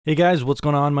Hey guys, what's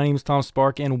going on? My name is Tom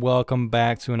Spark and welcome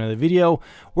back to another video.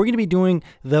 We're going to be doing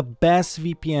the best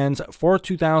VPNs for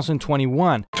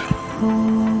 2021. Creator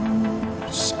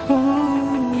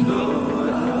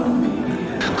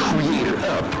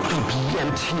of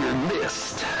VPN tier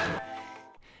list.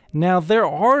 Now, there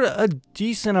are a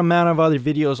decent amount of other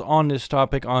videos on this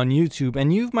topic on YouTube,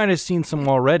 and you might have seen some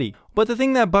already. But the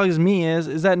thing that bugs me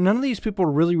is that none of these people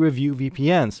really review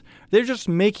VPNs. They're just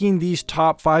making these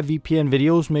top 5 VPN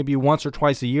videos maybe once or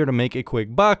twice a year to make a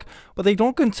quick buck, but they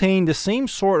don't contain the same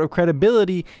sort of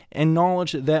credibility and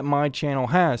knowledge that my channel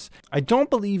has. I don't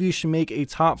believe you should make a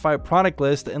top 5 product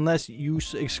list unless you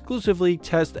exclusively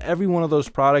test every one of those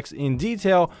products in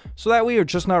detail, so that way you're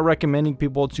just not recommending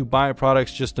people to buy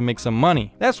products just to make some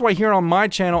money. That's why here on my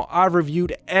channel, I've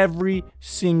reviewed every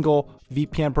single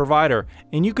VPN provider,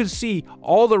 and you can see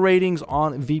all the ratings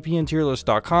on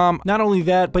VPNtierlist.com. Not only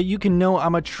that, but you can know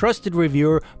I'm a trusted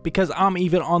reviewer because I'm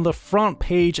even on the front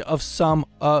page of some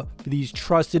of these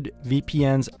trusted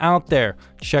VPNs out there.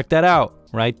 Check that out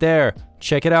right there.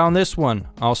 Check it out on this one,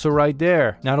 also right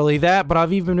there. Not only that, but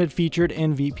I've even been featured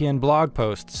in VPN blog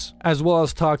posts, as well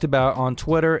as talked about on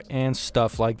Twitter and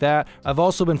stuff like that. I've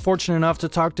also been fortunate enough to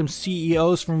talk to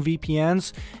CEOs from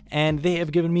VPNs, and they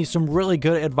have given me some really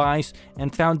good advice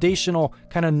and foundational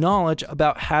kind of knowledge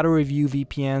about how to review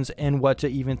VPNs and what to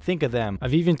even think of them.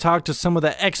 I've even talked to some of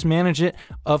the ex-management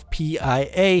of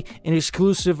PIA in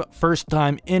exclusive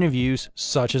first-time interviews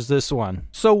such as this one.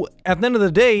 So at the end of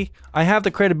the day, I have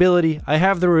the credibility, I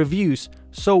have the reviews.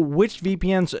 So which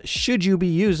VPNs should you be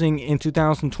using in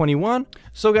 2021?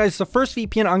 So guys, the first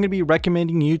VPN I'm going to be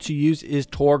recommending you to use is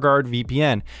TorGuard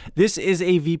VPN. This is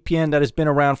a VPN that has been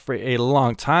around for a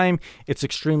long time. It's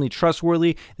extremely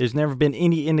trustworthy. There's never been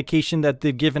any indication that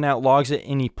they've given out logs at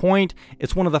any point.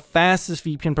 It's one of the fastest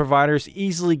VPN providers,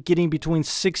 easily getting between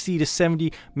 60 to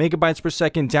 70 megabytes per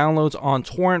second downloads on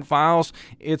torrent files.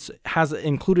 It has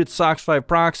included SOC 5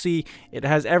 proxy. It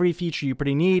has every feature you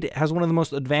pretty need. It has one of the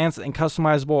most advanced and customizable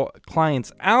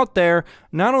clients out there.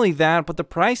 Not only that, but the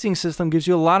pricing system gives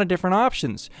you a lot of different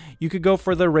options. You could go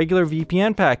for the regular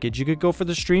VPN package, you could go for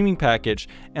the streaming package,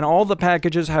 and all the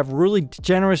packages have really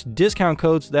generous discount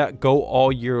codes that go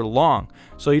all year long.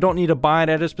 So you don't need to buy it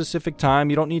at a specific time.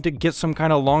 You don't need to get some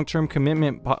kind of long-term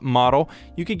commitment model.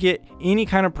 You could get any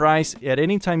kind of price at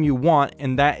any time you want,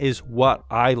 and that is what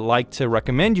I like to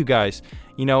recommend you guys.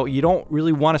 You know, you don't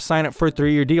really want to sign up for a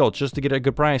 3-year deal just to get a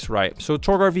good price, right? So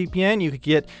TorGuard VPN, you could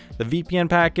get the VPN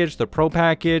package, the Pro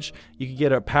package, you could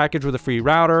get a package with a free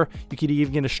router, you could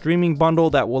even get a streaming bundle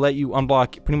that will let you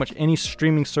unblock pretty much any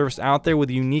streaming service out there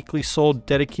with uniquely sold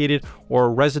dedicated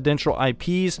or residential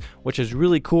IPs, which is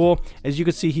really cool. As you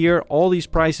can see here, all these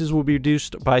prices will be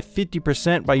reduced by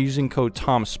 50% by using code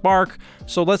TOMSPARK.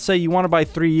 So let's say you want to buy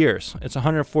 3 years, it's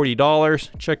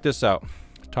 $140. Check this out,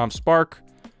 TOMSPARK.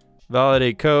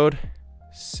 Validate code,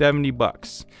 70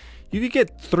 bucks. You could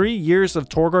get 3 years of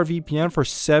TorGuard VPN for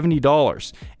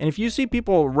 $70. And if you see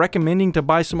people recommending to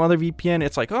buy some other VPN,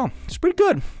 it's like, oh, it's pretty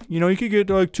good. You know, you could get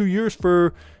like 2 years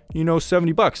for, you know,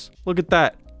 70 bucks. Look at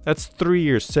that. That's 3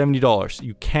 years, $70.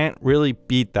 You can't really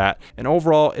beat that. And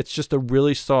overall, it's just a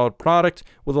really solid product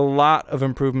with a lot of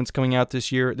improvements coming out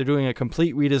this year. They're doing a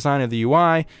complete redesign of the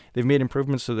UI. They've made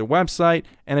improvements to their website,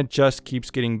 and it just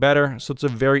keeps getting better. So it's a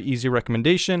very easy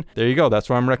recommendation. There you go. That's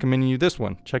why I'm recommending you this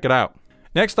one. Check it out.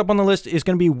 Next up on the list is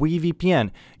going to be WeVPN.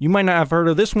 You might not have heard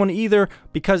of this one either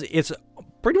because it's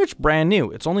pretty much brand new.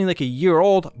 It's only like a year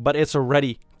old, but it's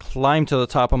already climbed to the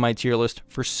top of my tier list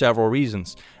for several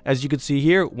reasons. As you can see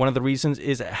here, one of the reasons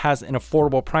is it has an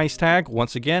affordable price tag.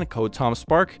 Once again, code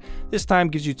TOMSPARK. This time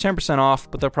gives you 10% off,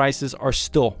 but the prices are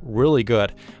still really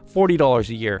good. $40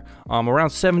 a year, around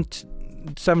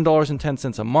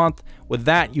 $7.10 a month. With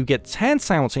that, you get 10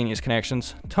 simultaneous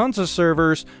connections, tons of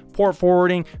servers, port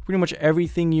forwarding, pretty much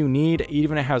everything you need. It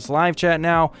even has live chat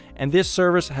now, and this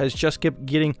service has just kept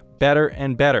getting better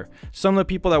and better. Some of the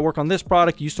people that work on this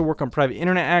product used to work on private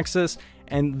internet access,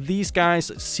 and these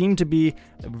guys seem to be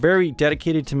very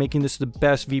dedicated to making this the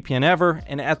best VPN ever.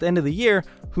 And at the end of the year,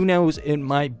 who knows, it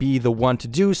might be the one to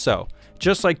do so.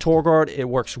 Just like TorGuard, it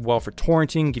works well for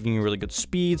torrenting, giving you really good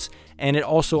speeds, and it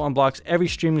also unblocks every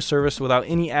streaming service without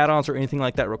any add-ons or anything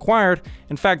like that required.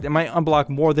 In fact, it might unblock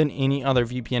more than any other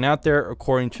VPN out there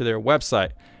according to their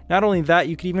website. Not only that,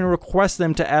 you could even request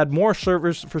them to add more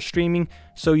servers for streaming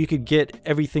so you could get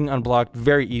everything unblocked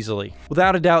very easily.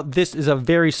 Without a doubt, this is a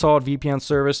very solid VPN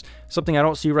service, something I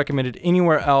don't see recommended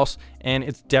anywhere else, and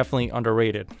it's definitely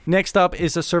underrated. Next up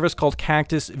is a service called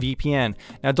Cactus VPN.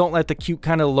 Now don't let the cute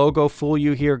kind of logo fool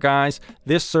you here, guys.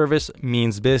 This service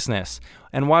means business.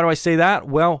 And why do I say that?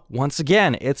 Well, once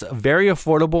again, it's very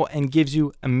affordable and gives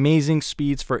you amazing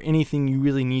speeds for anything you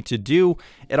really need to do.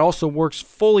 It also works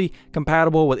fully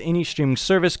compatible with any streaming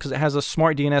service because it has a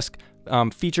smart DNS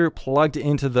feature plugged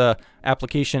into the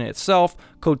application itself.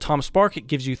 Code TomSpark, it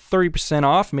gives you 30%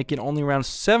 off, making it only around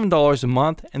 $7 a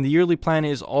month, and the yearly plan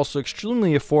is also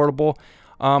extremely affordable,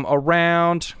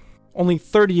 around only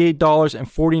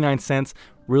 $38.49.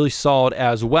 Really solid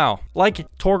as well. Like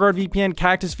Torguard VPN,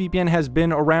 Cactus VPN has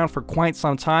been around for quite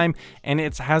some time, and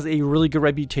it has a really good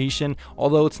reputation,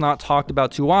 although it's not talked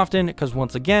about too often because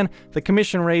once again, the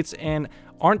commission rates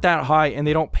aren't that high and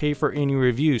they don't pay for any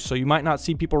reviews, so you might not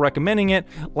see people recommending it.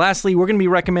 Lastly, we're going to be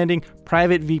recommending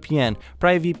Private VPN.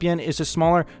 Private VPN is a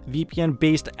smaller VPN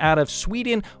based out of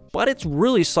Sweden, but it's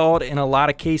really solid in a lot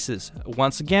of cases.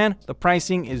 Once again, the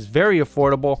pricing is very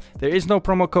affordable. There is no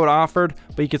promo code offered,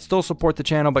 but you can still support the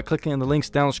channel by clicking on the links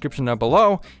down in the description down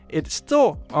below. It's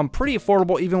still pretty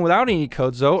affordable even without any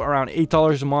codes though, around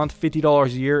 $8 a month, $50 a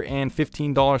year, and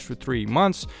 $15 for 3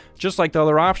 months. Just like the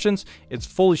other options, it's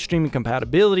fully streaming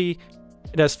compatibility.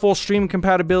 It has full streaming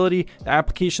compatibility. The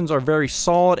applications are very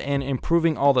solid and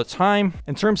improving all the time.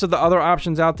 In terms of the other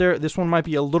options out there, this one might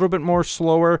be a little bit more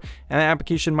slower and the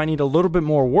application might need a little bit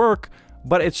more work,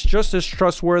 but it's just as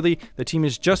trustworthy. The team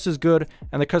is just as good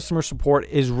and the customer support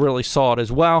is really solid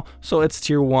as well. So it's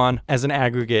tier 1 as an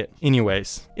aggregate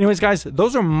anyways. Guys,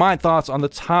 those are my thoughts on the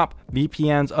top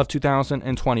VPNs of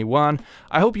 2021.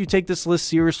 I hope you take this list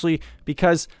seriously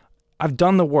because I've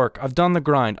done the work, I've done the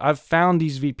grind, I've found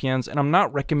these VPNs, and I'm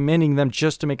not recommending them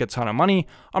just to make a ton of money.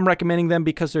 I'm recommending them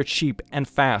because they're cheap and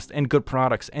fast and good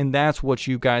products, and that's what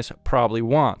you guys probably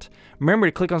want. Remember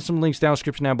to click on some links down in the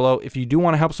description down below if you do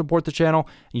want to help support the channel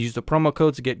and use the promo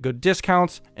code to get good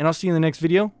discounts, and I'll see you in the next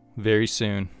video very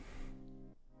soon.